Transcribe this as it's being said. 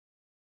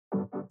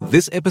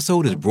This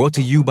episode is brought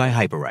to you by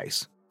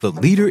Hyperice, the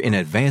leader in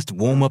advanced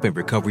warm-up and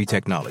recovery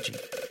technology.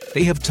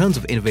 They have tons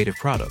of innovative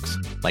products,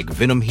 like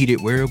Venom-heated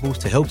wearables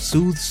to help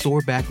soothe sore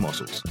back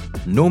muscles,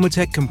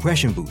 Normatec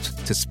compression boots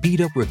to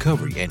speed up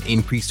recovery and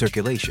increase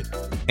circulation,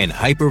 and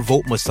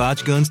Hypervolt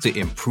massage guns to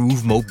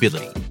improve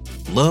mobility.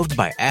 Loved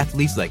by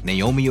athletes like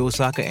Naomi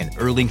Osaka and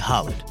Erling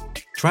Haaland.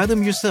 Try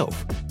them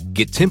yourself.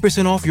 Get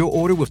 10% off your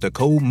order with the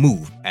code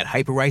MOVE at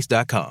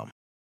hyperice.com.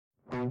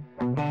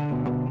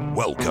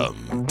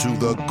 Welcome to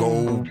the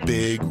Go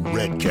Big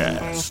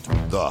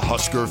Redcast, the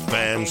Husker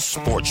fan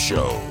sports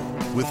show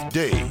with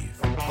Dave,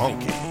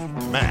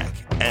 Honky, Mac,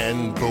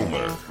 and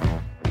Boomer.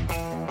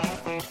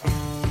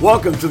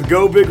 Welcome to the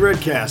Go Big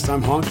Redcast.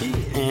 I'm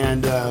Honky,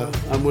 and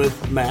I'm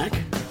with Mac.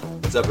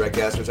 What's up,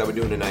 Redcasters? How we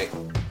doing tonight?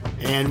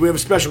 And we have a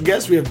special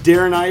guest. We have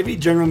Darren Ivey,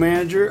 General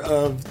Manager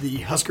of the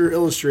Husker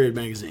Illustrated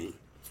magazine.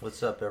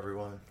 What's up,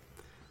 everyone?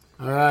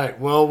 All right.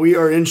 Well, we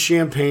are in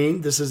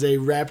Champaign. This is a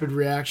rapid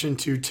reaction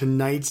to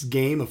tonight's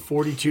game, a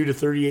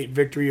 42-38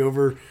 victory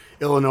over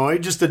Illinois.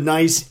 Just a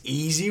nice,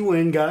 easy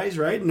win, guys,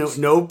 right?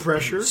 No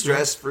pressure.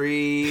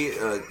 Stress-free,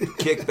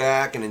 kick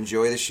back, and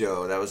enjoy the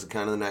show. That was the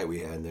kind of the night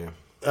we had there.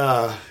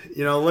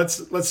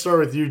 Let's start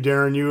with you,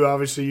 Darren. You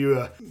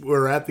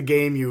were at the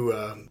game.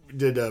 You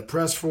did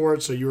press for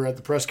it, so you were at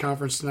the press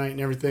conference tonight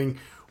and everything.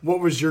 What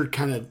was your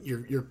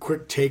your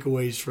quick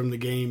takeaways from the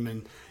game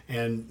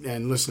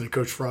and listen to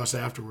Coach Frost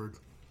afterward?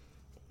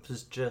 It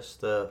was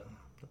just the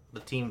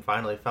team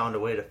finally found a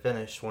way to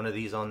finish one of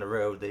these on the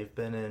road. They've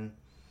been in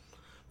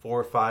 4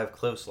 or 5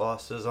 close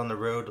losses on the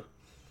road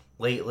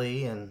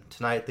lately, and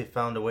tonight they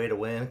found a way to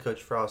win.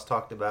 Coach Frost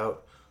talked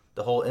about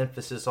the whole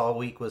emphasis all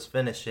week was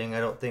finishing. I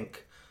don't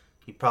think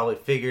he probably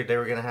figured they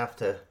were going to have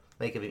to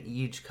make a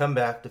huge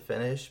comeback to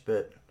finish,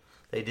 but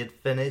they did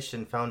finish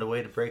and found a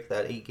way to break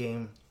that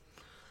 8-game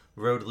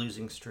road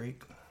losing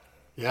streak.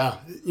 Yeah,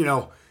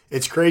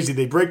 it's crazy.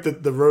 They break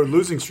the road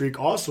losing streak.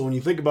 Also, when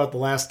you think about the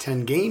last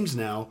 10 games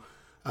now,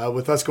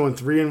 with us going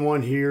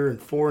 3-1 here and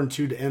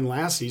 4-2 to end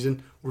last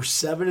season, we're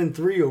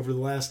 7-3 over the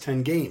last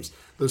 10 games.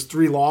 Those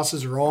 3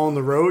 losses are all on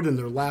the road, and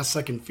their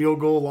last-second field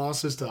goal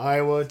losses to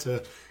Iowa,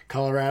 to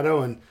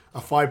Colorado, and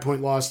a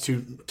 5-point loss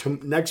to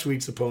next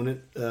week's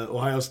opponent,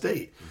 Ohio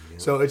State. Yeah.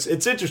 So it's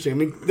interesting. I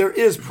mean, there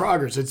is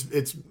progress.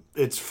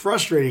 It's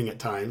frustrating at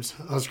times,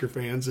 Husker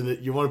fans, and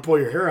you want to pull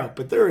your hair out,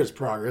 but there is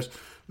progress.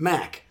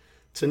 Mac,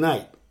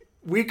 tonight,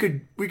 we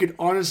could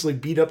honestly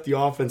beat up the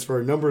offense for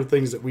a number of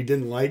things that we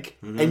didn't like,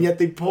 and yet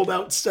they pulled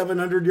out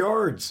 700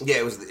 yards. Yeah,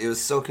 it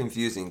was so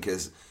confusing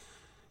because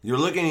you're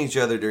looking at each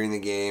other during the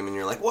game, and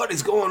you're like, what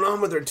is going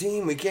on with our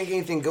team? We can't get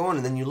anything going.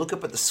 And then you look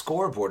up at the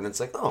scoreboard, and it's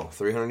like,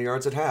 300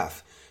 yards at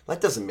half.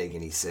 That doesn't make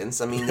any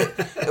sense. I mean,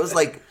 it was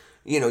like,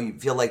 you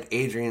feel like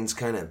Adrian's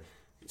kind of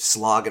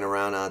slogging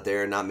around out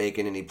there, not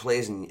making any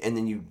plays, and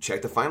then you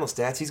check the final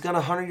stats. He's got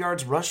 100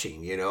 yards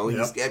rushing,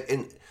 Yep.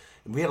 And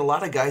we had a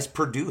lot of guys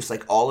produce.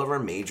 Like, all of our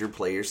major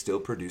players still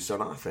produce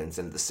on offense.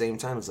 And at the same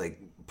time, it's like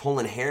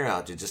pulling hair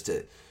out to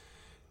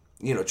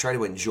try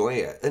to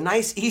enjoy a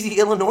nice, easy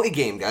Illinois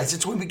game, guys.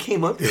 That's what we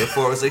came up here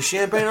for. It was like,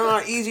 Champaign,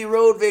 easy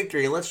road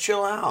victory. Let's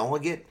chill out. We'll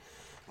get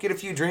a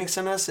few drinks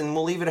in us, and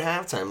we'll leave it at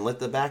halftime and let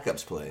the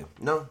backups play.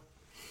 No.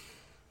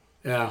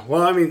 Yeah,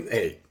 well, I mean,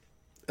 hey,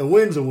 a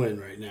win's a win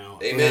right now.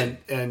 Amen.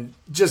 And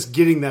just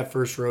getting that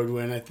first road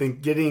win, I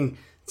think getting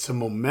some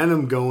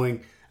momentum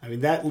going, I mean,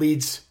 that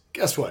leads...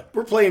 Guess what?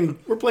 We're playing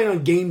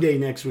on game day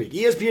next week.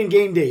 ESPN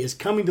Game Day is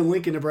coming to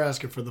Lincoln,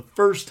 Nebraska for the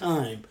first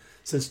time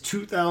since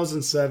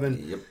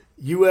 2007. Yep.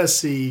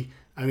 USC.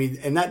 I mean,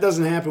 and that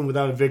doesn't happen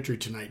without a victory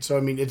tonight. So, I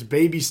mean, it's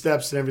baby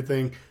steps and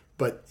everything,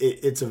 but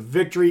it's a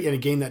victory in a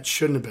game that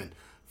shouldn't have been.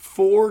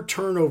 4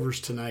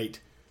 turnovers tonight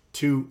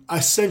to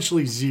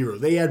essentially 0.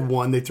 They had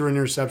 1. They threw an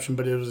interception,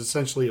 but it was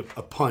essentially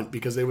a punt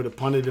because they would have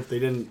punted if they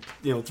didn't,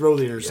 throw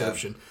the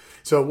interception. Yeah.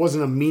 So it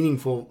wasn't a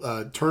meaningful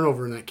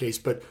turnover in that case,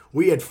 but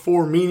we had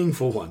 4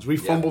 meaningful ones. We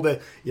fumbled it,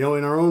 in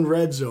our own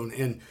red zone,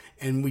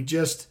 and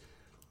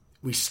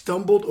we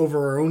stumbled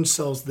over our own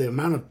selves. The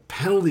amount of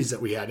penalties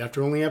that we had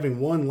after only having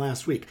 1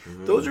 last week,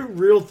 those are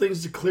real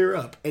things to clear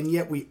up, and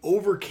yet we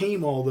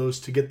overcame all those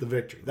to get the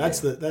victory. That's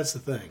the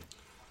thing.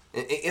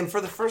 And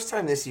for the first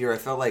time this year, I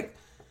felt like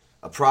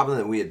a problem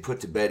that we had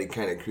put to bed, it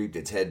kind of creeped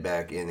its head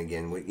back in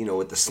again.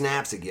 With the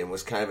snaps again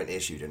was kind of an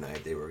issue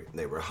tonight. They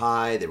were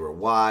high, they were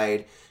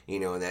wide,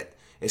 and that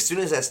as soon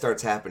as that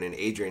starts happening,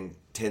 Adrian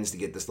tends to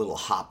get this little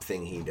hop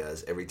thing he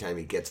does every time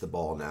he gets the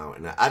ball now.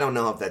 And I don't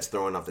know if that's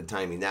throwing off the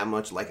timing that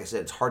much. Like I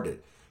said, it's hard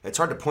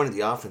to point at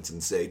the offense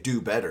and say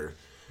do better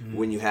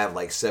when you have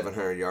like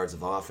 700 yards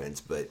of offense.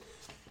 But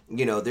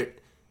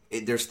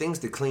there's things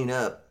to clean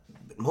up.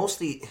 But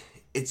mostly,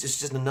 it's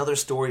just another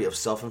story of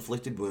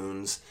self-inflicted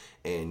wounds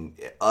and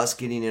us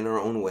getting in our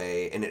own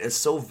way. And it's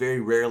so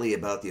very rarely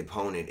about the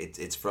opponent.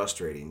 It's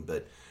frustrating,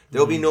 but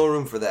there'll be no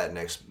room for that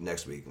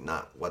next week,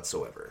 not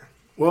whatsoever.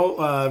 Well,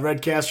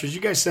 Redcasters, you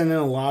guys send in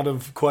a lot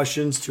of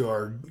questions to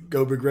our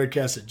Go Big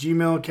Redcast at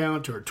Gmail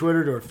account, to our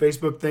Twitter, to our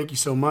Facebook. Thank you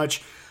so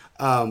much.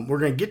 We're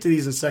going to get to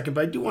these in a second,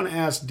 but I do want to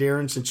ask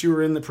Darren, since you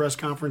were in the press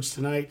conference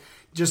tonight,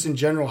 just in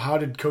general, how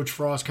did Coach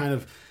Frost kind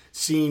of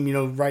seem,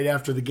 right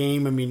after the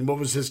game? I mean, what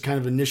was his kind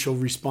of initial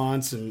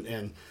response,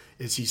 and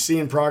is he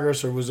seeing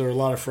progress, or was there a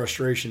lot of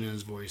frustration in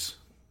his voice?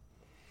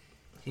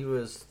 He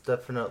was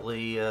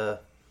definitely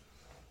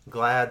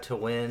glad to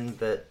win,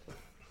 but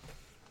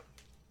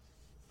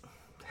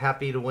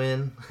happy to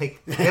win.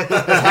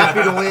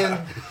 Happy to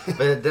win,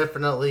 but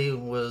definitely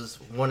was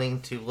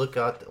wanting to look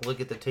at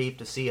the tape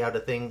to see how the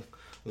thing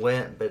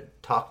went,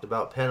 but talked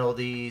about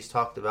penalties,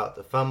 talked about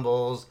the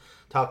fumbles,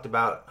 talked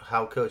about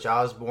how Coach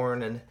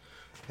Osborne and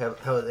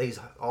how he's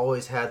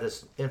always had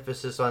this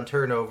emphasis on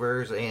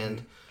turnovers,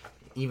 and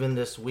even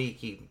this week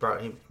he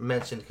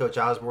mentioned Coach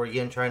Osborne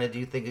again, trying to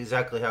do things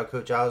exactly how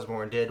Coach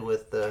Osborne did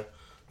with the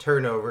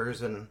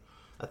turnovers. And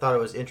I thought it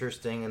was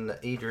interesting, and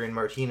Adrian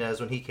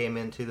Martinez, when he came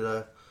into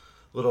the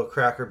little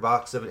cracker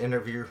box of an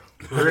interview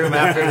room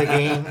after the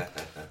game,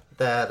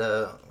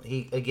 that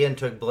he again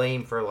took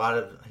blame for a lot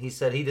of. He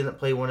said he didn't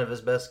play one of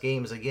his best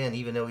games again,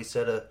 even though he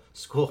set a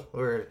school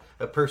or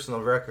a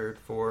personal record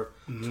for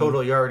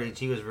total yardage.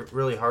 He was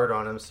really hard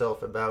on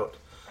himself about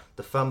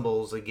the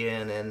fumbles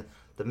again and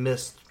the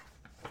missed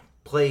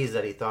plays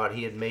that he thought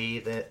he had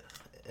made,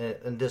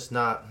 and just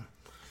not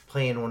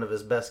playing one of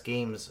his best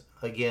games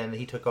again.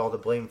 He took all the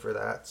blame for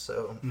that.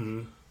 So.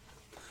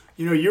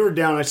 You were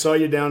down. I saw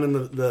you down in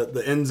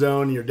the end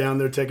zone. You're down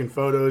there taking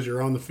photos.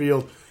 You're on the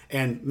field.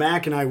 And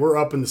Mac and I were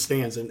up in the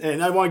stands.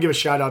 And I want to give a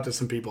shout out to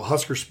some people.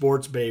 Husker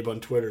Sports Babe on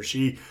Twitter.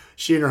 She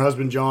and her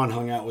husband John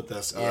hung out with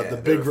us. Yeah,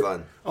 they were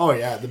fun. Oh,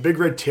 yeah. The Big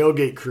Red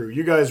Tailgate crew.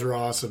 You guys were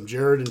awesome.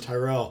 Jared and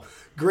Tyrell.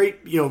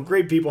 Great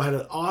people. Had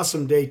an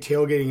awesome day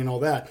tailgating and all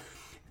that.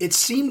 It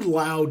seemed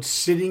loud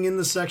sitting in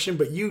the section,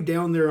 but you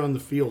down there on the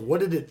field, what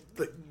did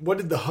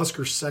the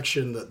Husker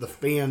section, the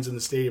fans in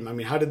the stadium, I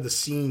mean, how did the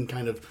scene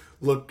kind of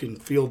look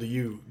and feel to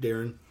you,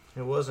 Darren?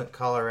 It wasn't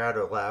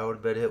Colorado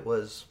loud, but it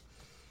was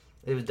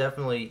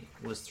definitely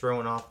was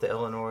throwing off the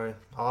Illinois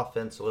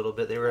offense a little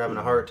bit. They were having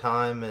a hard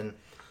time, and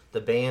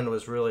the band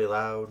was really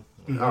loud.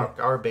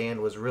 Our band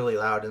was really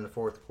loud in the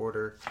fourth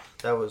quarter.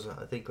 That was,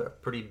 I think, a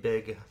pretty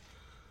big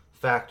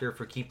factor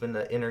for keeping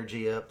the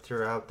energy up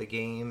throughout the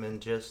game, and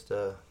just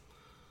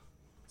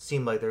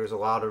seemed like there was a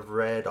lot of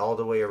red all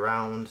the way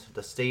around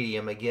the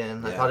stadium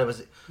again. I thought it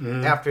was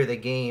after the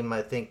game,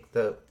 I think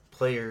the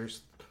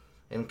players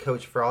and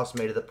Coach Frost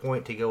made it a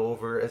point to go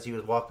over as he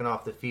was walking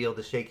off the field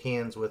to shake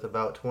hands with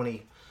about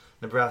 20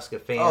 Nebraska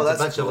fans. Oh, that's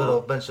a bunch cool.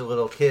 of bunch of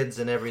little kids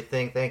and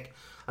everything.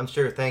 I'm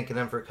sure thanking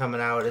them for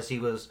coming out as he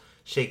was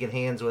shaking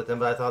hands with them,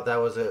 but I thought that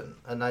was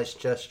a nice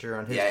gesture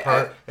on his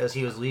part as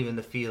he was leaving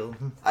the field.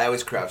 I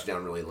always crouch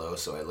down really low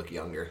so I look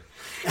younger.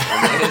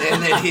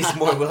 And then he's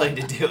more willing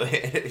to do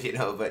it,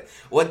 But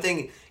one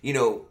thing,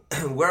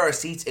 where our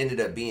seats ended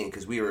up being,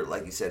 because we were,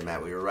 like you said,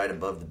 Matt, we were right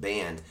above the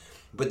band,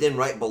 but then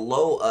right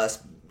below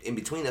us, in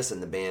between us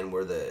and the band,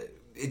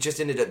 it just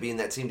ended up being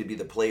that seemed to be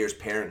the players'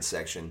 parents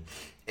section.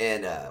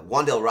 And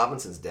Wandale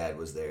Robinson's dad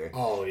was there.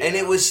 Oh, yeah. And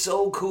it was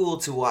so cool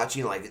to watch.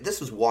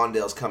 This was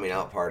Wandale's coming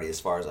out party as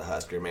far as a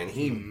Husker, man.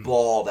 He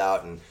balled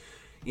out, and,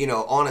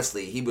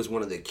 honestly, he was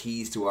one of the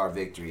keys to our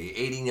victory.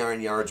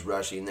 89 yards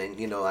rushing.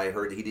 Then, I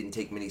heard he didn't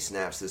take many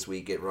snaps this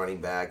week at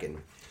running back.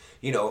 And,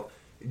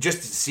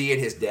 just seeing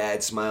his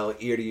dad smile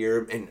ear to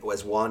ear and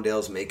as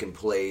Wandale's making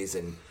plays.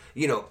 And,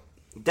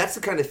 that's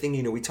the kind of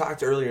thing, we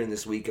talked earlier in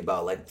this week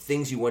about,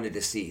 things you wanted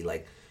to see,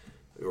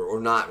 or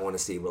not want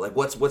to see, but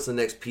what's the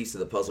next piece of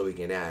the puzzle we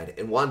can add?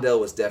 And Wandale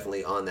was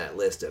definitely on that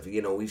list of,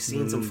 we've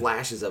seen some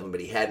flashes of him, but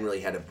he hadn't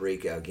really had a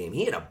breakout game.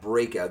 He had a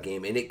breakout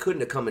game, and it couldn't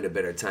have come at a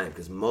better time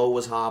because Mo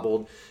was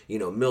hobbled.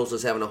 Mills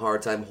was having a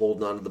hard time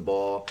holding on to the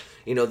ball.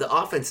 The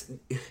offense,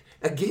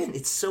 again,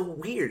 it's so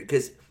weird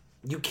because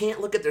you can't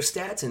look at their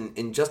stats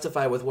and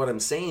justify with what I'm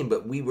saying,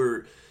 but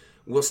we're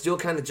still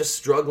kind of just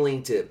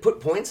struggling to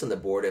put points on the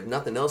board, if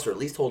nothing else, or at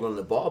least hold on to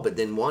the ball. But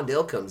then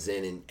Wandale comes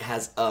in and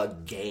has a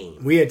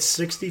game. We had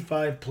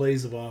 65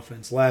 plays of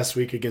offense last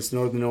week against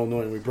Northern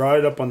Illinois. And we brought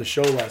it up on the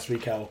show last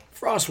week how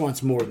Frost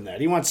wants more than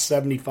that. He wants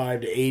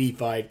 75 to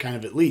 85 kind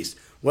of at least.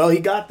 Well, he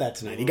got that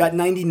tonight. He got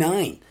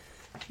 99.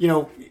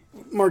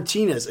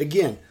 Martinez,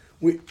 again,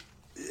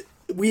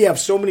 we have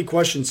so many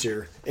questions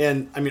here.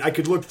 And, I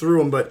could look through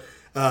them, but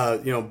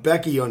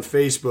Becky on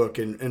Facebook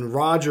and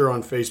Roger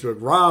on Facebook,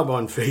 Rob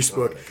on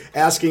Facebook,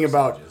 asking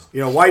about,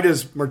 why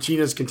does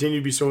Martinez continue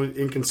to be so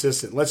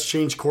inconsistent? Let's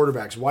change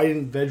quarterbacks. Why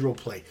didn't Vedral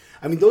play?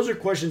 Those are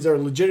questions that are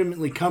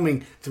legitimately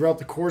coming throughout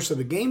the course of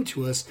the game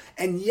to us,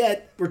 and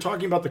yet we're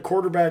talking about the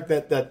quarterback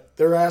that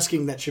they're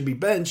asking that should be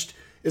benched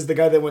is the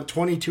guy that went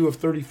 22 of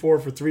 34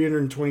 for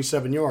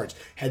 327 yards,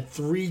 had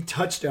 3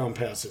 touchdown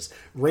passes,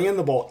 ran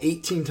the ball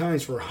 18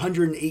 times for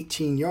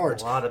 118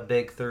 yards. A lot of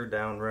big third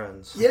down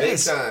runs.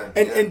 Yes. Big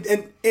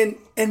time.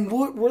 And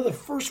we're the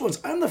first ones.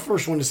 I'm the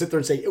first one to sit there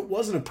and say it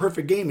wasn't a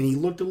perfect game, and he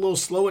looked a little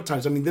slow at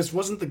times. This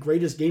wasn't the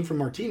greatest game for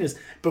Martinez,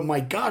 but my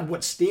God,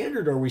 what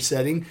standard are we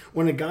setting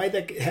when a guy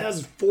that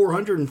has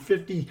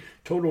 450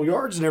 total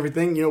yards and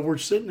everything, we're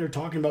sitting there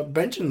talking about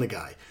benching the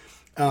guy.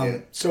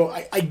 So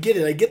I get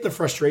it. I get the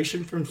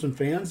frustration from some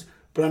fans,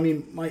 but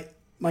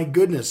my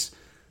goodness,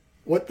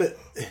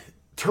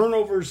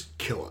 turnovers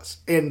kill us.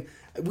 And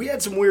we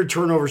had some weird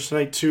turnovers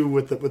tonight too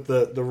with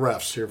the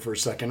refs here for a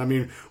second. I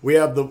mean, we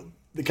have the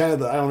kind of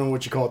the, I don't know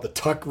what you call it, the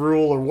tuck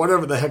rule or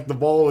whatever the heck the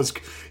ball is,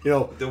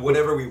 the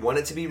whatever we want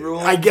it to be rule.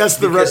 I guess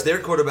because their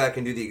quarterback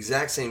can do the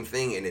exact same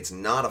thing and it's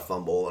not a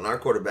fumble, and our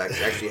quarterback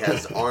actually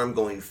has his arm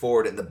going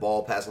forward and the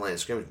ball past the line of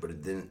scrimmage,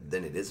 but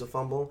then it is a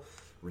fumble.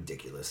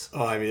 Ridiculous.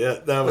 Oh, I mean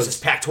that was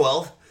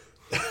Pac-12.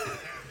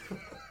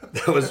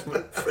 That was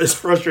as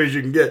frustrating as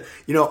you can get.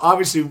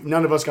 Obviously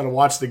none of us got to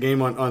watch the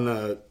game on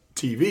the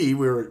TV.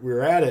 We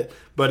were at it,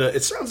 but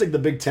it sounds like the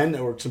Big Ten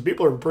Network. Some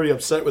people are pretty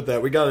upset with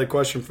that. We got a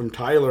question from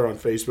Tyler on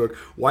Facebook.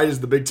 Why does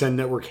the Big Ten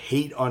Network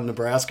hate on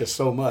Nebraska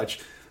so much?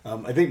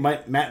 I think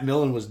Matt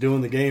Millen was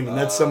doing the game, and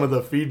that's some of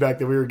the feedback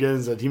that we were getting.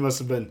 Is that he must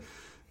have been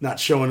not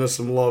showing us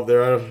some love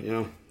there.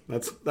 That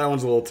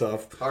one's a little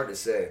tough. Hard to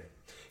say.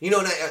 And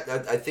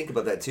I think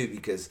about that too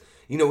because.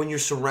 When you're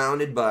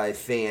surrounded by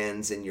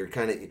fans and you're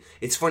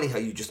it's funny how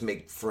you just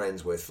make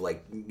friends with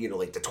like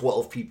the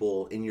 12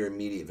 people in your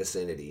immediate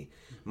vicinity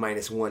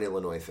minus one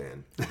Illinois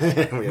fan.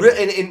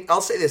 and I'll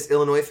say this,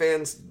 Illinois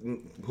fans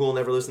who will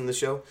never listen to the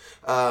show,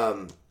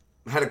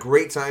 had a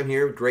great time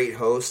here, great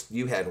host.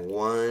 You had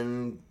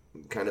one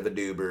kind of a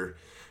doober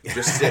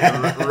just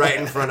sitting right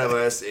in front of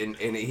us, and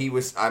he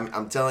was,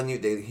 I'm telling you,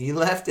 he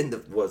left in the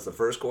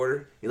first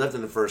quarter? He left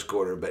in the first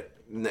quarter,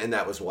 and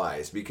that was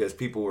wise because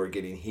people were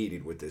getting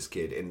heated with this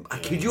kid. And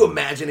could you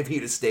imagine if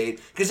he'd have stayed?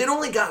 Because it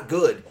only got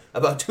good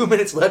about 2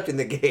 minutes left in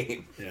the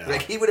game. Yeah.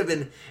 Like, he would have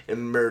been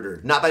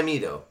murdered. Not by me,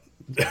 though.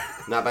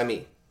 Not by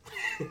me.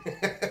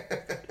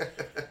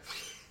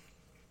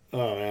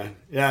 Oh, man.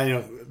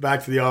 Yeah,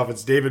 back to the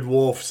offense. David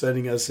Wolf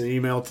sending us an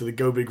email to the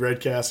Go Big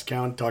Redcast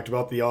account. Talked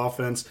about the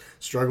offense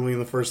struggling in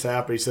the first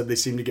half, but he said they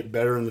seemed to get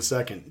better in the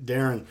second.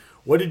 Darren,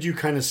 what did you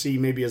kind of see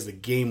maybe as the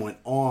game went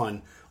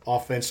on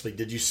offensively?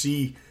 Did you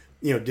see...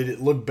 did it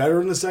look better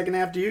in the second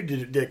half to you?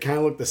 Did it kind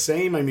of look the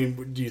same? I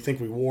mean, do you think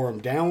we wore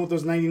them down with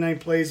those 99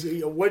 plays?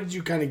 What did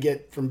you kind of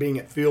get from being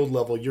at field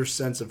level, your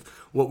sense of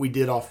what we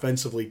did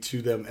offensively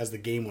to them as the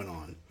game went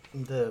on?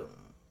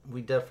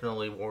 We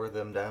definitely wore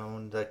them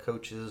down. The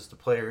coaches, the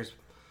players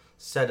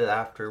said it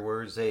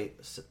afterwards. They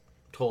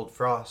told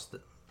Frost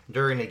that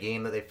during the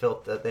game that they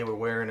felt that they were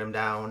wearing him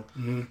down.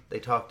 Mm-hmm. They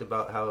talked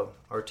about how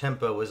our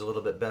tempo was a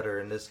little bit better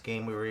in this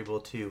game. We were able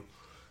to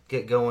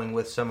get going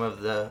with some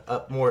of the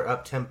more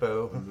up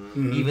tempo,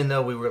 mm-hmm. even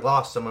though we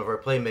lost some of our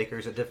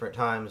playmakers at different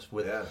times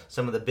with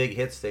some of the big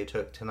hits they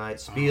took tonight.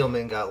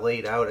 Spielman got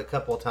laid out a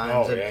couple of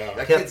times. Oh, yeah.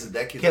 That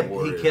kid's a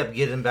warrior. He kept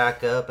getting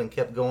back up and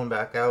kept going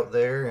back out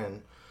there.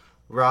 And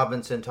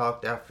Robinson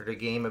talked after the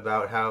game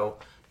about how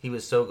he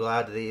was so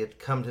glad that he had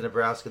come to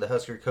Nebraska. The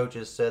Husker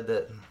coaches said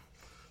that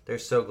they're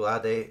so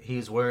glad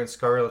he's wearing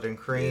scarlet and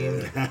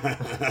cream.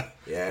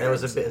 Yeah, there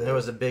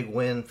was a big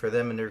win for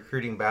them in the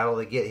recruiting battle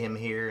to get him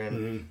here, and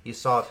mm-hmm. you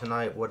saw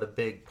tonight what a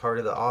big part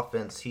of the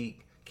offense he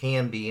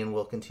can be and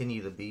will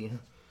continue to be.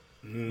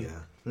 Mm-hmm. Yeah,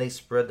 and they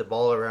spread the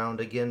ball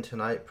around again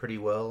tonight pretty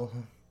well.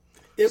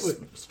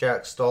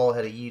 Jack Stahl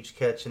had a huge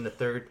catch in the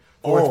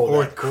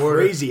fourth quarter.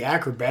 Crazy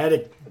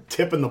acrobatic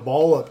tipping the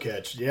ball up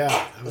catch. Yeah,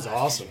 that was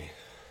awesome.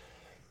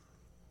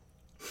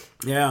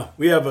 Yeah,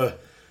 we have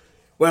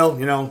well,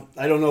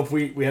 I don't know if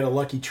we had a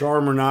lucky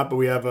charm or not, but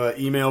we have an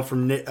email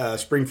from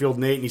Springfield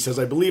Nate, and he says,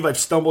 I believe I've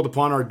stumbled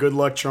upon our good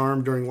luck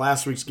charm during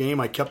last week's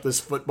game. I kept this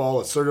football,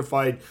 a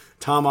certified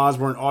Tom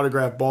Osborne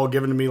autographed ball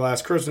given to me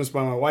last Christmas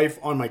by my wife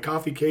on my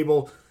coffee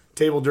table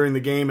during the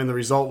game, and the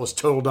result was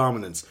total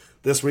dominance.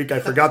 This week I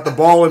forgot the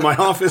ball in my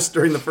office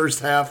during the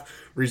first half.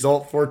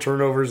 Result, 4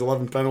 turnovers,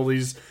 11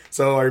 penalties.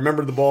 So I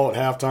remembered the ball at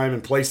halftime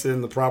and placed it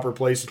in the proper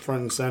place in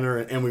front and center,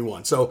 and we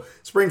won. So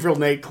Springfield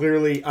Nate,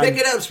 clearly... Pick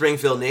it up,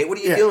 Springfield Nate. What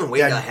are you doing?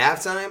 Wait till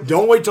halftime?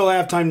 Don't wait till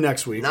halftime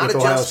next week. Not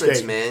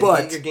adjustments, man.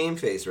 Get your game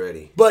face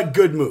ready. But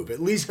good move. At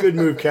least good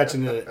move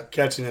catching it at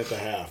the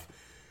half.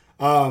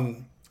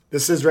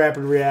 This is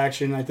Rapid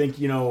Reaction. I think,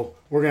 we're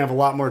going to have a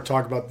lot more to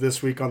talk about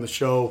this week on the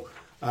show.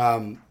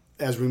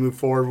 As we move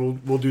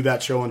forward, we'll do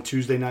that show on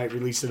Tuesday night,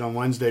 release it on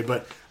Wednesday.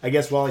 But I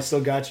guess while I still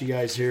got you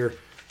guys here,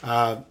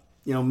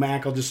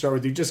 Mac, I'll just start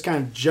with you. Just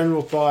kind of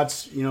general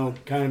thoughts,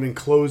 kind of in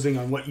closing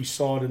on what you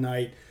saw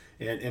tonight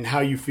and how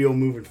you feel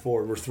moving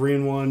forward. We're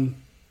 3-1.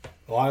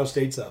 Ohio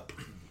State's up.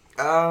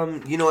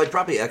 I'd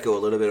probably echo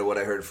a little bit of what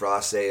I heard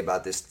Frost say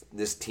about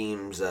this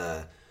team's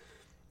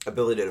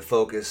ability to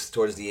focus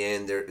towards the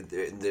end.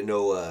 There's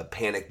no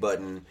panic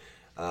button.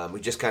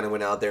 We just kind of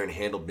went out there and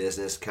handled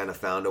business, kind of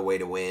found a way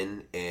to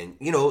win. And,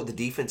 the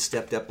defense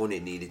stepped up when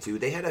it needed to.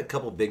 They had a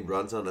couple big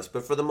runs on us,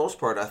 but for the most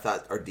part, I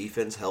thought our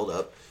defense held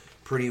up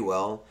pretty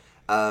well.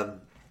 The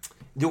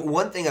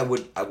one thing I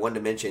wanted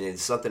to mention is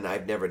something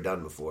I've never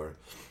done before.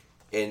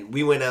 And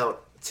we went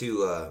out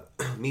to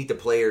meet the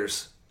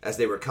players as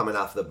they were coming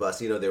off the bus.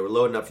 They were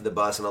loading up for the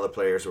bus, and all the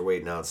players were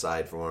waiting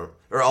outside for them.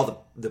 Or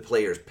all the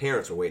players'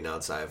 parents were waiting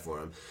outside for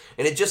them.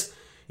 And it just,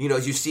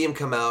 as you see them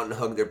come out and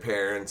hug their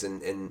parents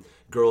and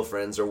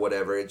girlfriends or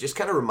whatever, it just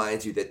kind of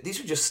reminds you that these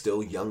are just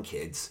still young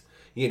kids.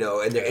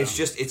 And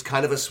it's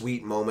kind of a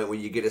sweet moment when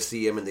you get to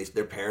see them, and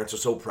their parents are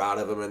so proud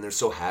of them, and they're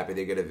so happy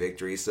they get a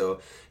victory.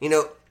 So,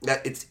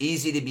 that it's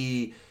easy to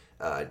be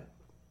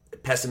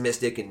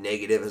pessimistic and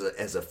negative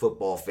as a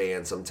football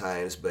fan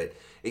sometimes, but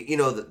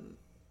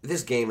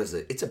this game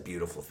it's a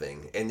beautiful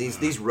thing, and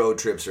these road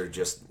trips are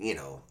just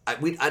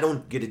I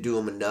don't get to do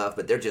them enough,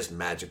 but they're just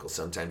magical.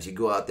 Sometimes you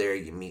go out there,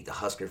 you meet the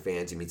Husker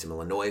fans, you meet some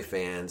Illinois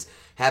fans,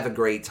 have a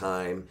great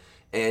time.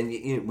 And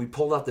we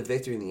pulled off the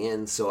victory in the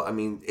end, so I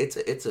mean, it's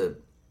a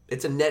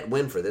net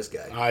win for this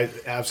guy.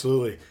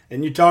 Absolutely.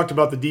 And you talked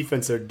about the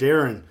defense there,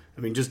 Darren.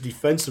 I mean, just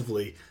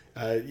defensively,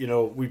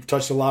 we've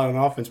touched a lot on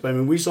offense, but I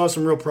mean, we saw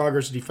some real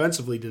progress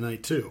defensively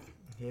tonight too.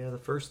 Yeah, the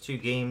first 2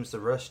 games,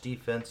 the rush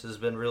defense has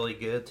been really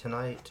good.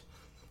 Tonight,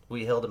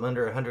 we held them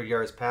under 100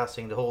 yards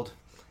passing. To hold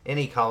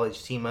any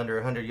college team under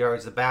 100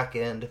 yards, the back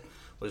end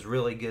was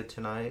really good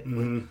tonight.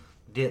 Mm-hmm.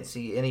 Didn't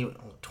see any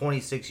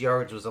 26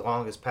 yards was the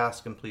longest pass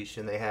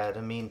completion they had.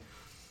 I mean,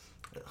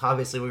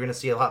 obviously we're going to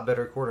see a lot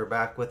better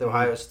quarterback with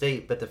Ohio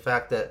State, but the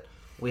fact that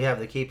we have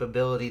the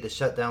capability to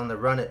shut down the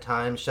run at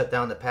times, shut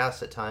down the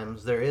pass at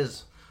times, there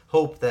is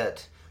hope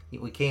that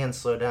we can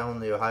slow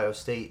down the Ohio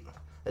State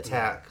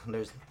attack.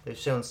 They've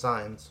shown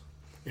signs.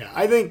 Yeah,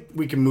 I think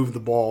we can move the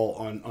ball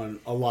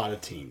on a lot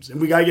of teams, and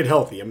we got to get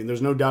healthy. I mean,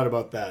 there's no doubt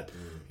about that.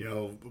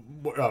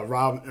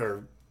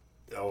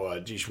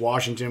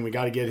 Washington, we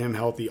got to get him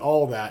healthy,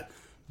 all that.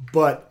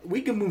 But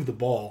we can move the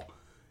ball.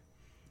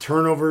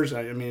 Turnovers,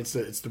 I mean,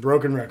 it's the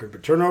broken record,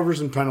 but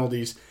turnovers and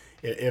penalties,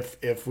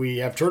 if we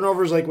have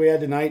turnovers like we had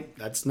tonight,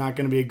 that's not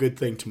going to be a good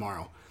thing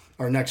tomorrow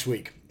or next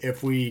week.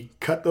 If we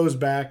cut those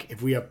back,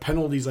 if we have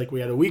penalties like we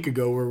had a week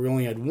ago where we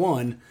only had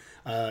one,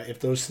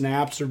 if those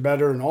snaps are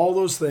better and all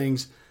those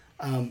things,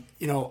 I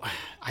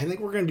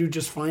think we're going to do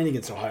just fine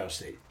against Ohio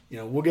State.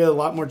 We'll get a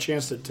lot more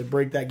chance to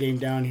break that game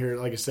down here,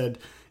 like I said,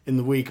 in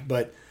the week,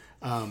 but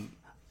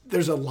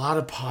there's a lot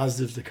of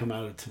positives to come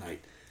out of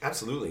tonight.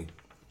 Absolutely.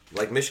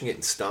 Like Michigan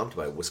getting stomped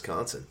by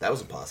Wisconsin. That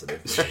was a positive.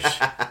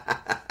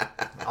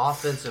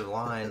 Offensive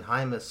line,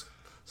 Hymas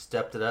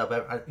stepped it up.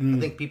 I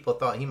think people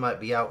thought he might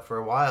be out for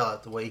a while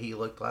at the way he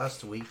looked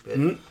last week, but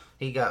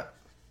he got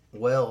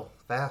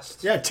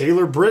fast. Yeah,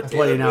 Taylor Britt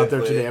playing out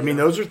there today. I mean,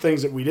 those are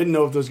things that we didn't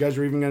know if those guys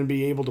were even going to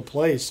be able to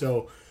play.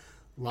 So,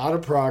 a lot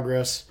of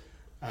progress.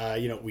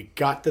 We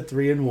got the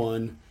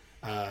 3-1.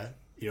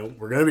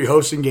 We're going to be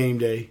hosting game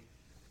day.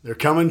 They're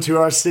coming to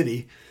our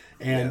city,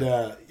 and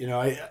this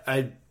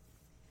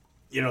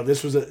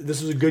was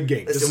a good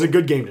game. This is a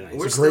good game tonight.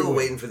 We're still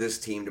waiting for this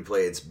team to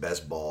play its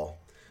best ball,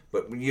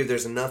 but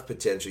there's enough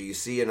potential. You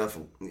see enough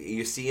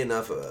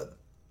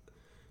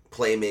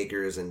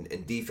playmakers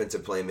and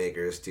defensive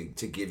playmakers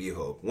to give you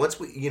hope. Once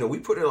we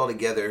put it all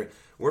together,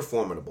 we're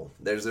formidable.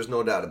 There's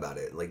no doubt about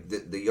it. Like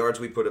the yards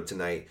we put up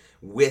tonight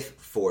with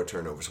 4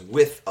 turnovers,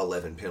 with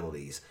 11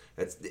 penalties.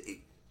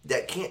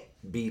 That can't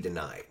be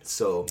denied.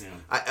 So,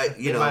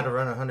 they might have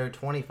run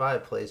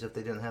 125 plays if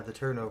they didn't have the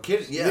turnover.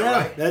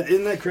 Right.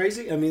 Isn't that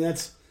crazy? I mean,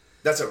 that's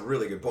a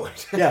really good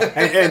point. Yeah,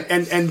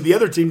 and the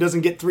other team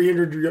doesn't get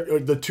 300 or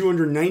the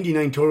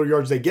 299 total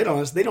yards they get on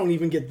us. They don't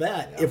even get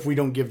that if we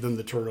don't give them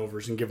the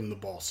turnovers and give them the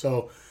ball.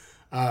 So,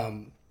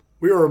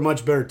 we were a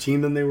much better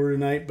team than they were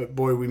tonight. But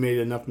boy, we made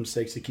enough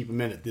mistakes to keep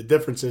them in it. The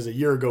difference is a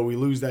year ago we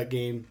lose that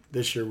game.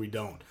 This year we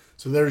don't.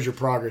 So there's your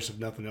progress, if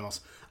nothing else.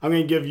 I'm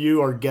going to give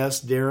you, our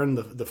guest,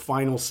 Darren, the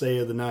final say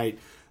of the night.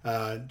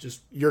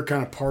 Just your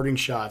kind of parting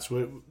shots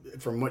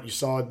from what you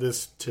saw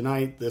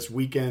tonight, this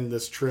weekend,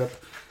 this trip.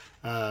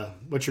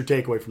 What's your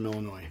takeaway from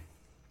Illinois?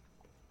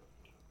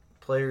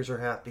 Players are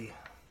happy.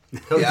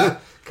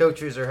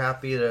 Coaches are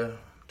happy to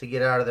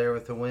get out of there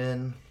with a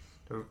win.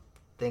 I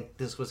think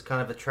this was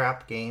kind of a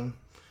trap game.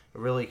 It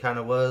really kind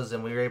of was,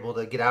 and we were able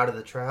to get out of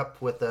the trap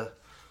with a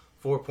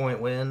 4-point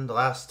win.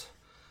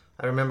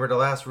 I remember the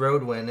last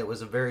road win, it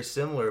was a very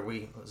similar.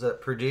 We was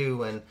at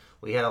Purdue, and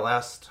we had a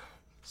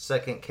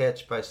last-second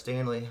catch by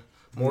Stanley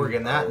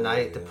Morgan that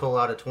night to pull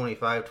out a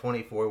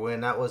 25-24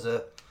 win. That was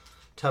a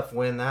tough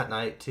win that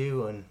night,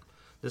 too, and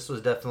this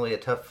was definitely a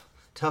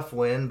tough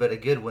win, but a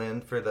good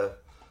win for the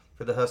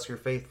Husker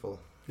faithful.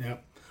 Yeah.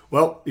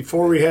 Well,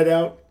 before we head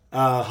out,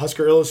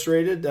 Husker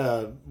Illustrated,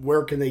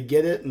 where can they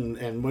get it,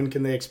 and when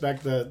can they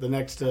expect the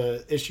next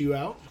issue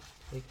out?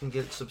 They can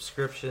get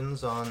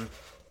subscriptions on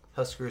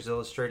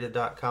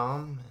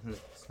HuskersIllustrated.com,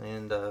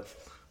 and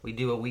we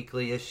do a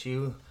weekly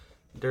issue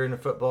during the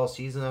football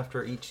season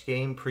after each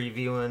game,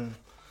 previewing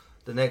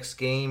the next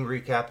game,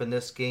 recapping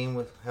this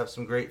game. Have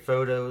some great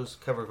photos,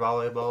 cover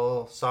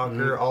volleyball,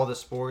 soccer, all the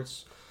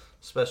sports,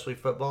 especially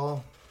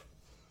football.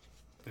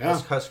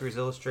 Yeah.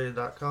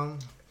 HuskersIllustrated.com.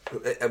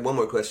 One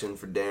more question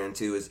for Darren,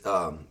 too, is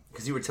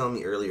because you were telling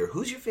me earlier,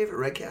 who's your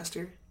favorite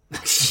Redcaster?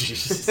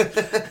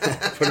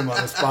 Put him on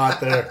the spot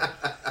there.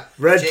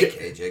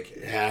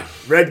 JK. Yeah,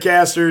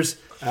 Redcasters.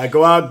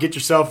 Go out, get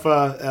yourself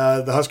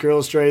the Husker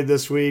Illustrated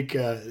this week.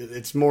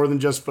 It's more than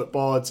just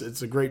football.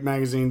 It's a great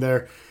magazine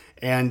there.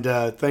 And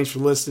thanks for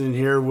listening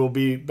here. We'll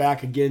be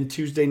back again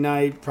Tuesday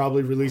night,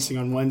 probably releasing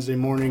on Wednesday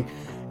morning.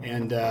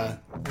 And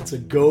it's a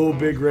Go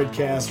Big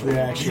Redcast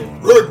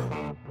reaction.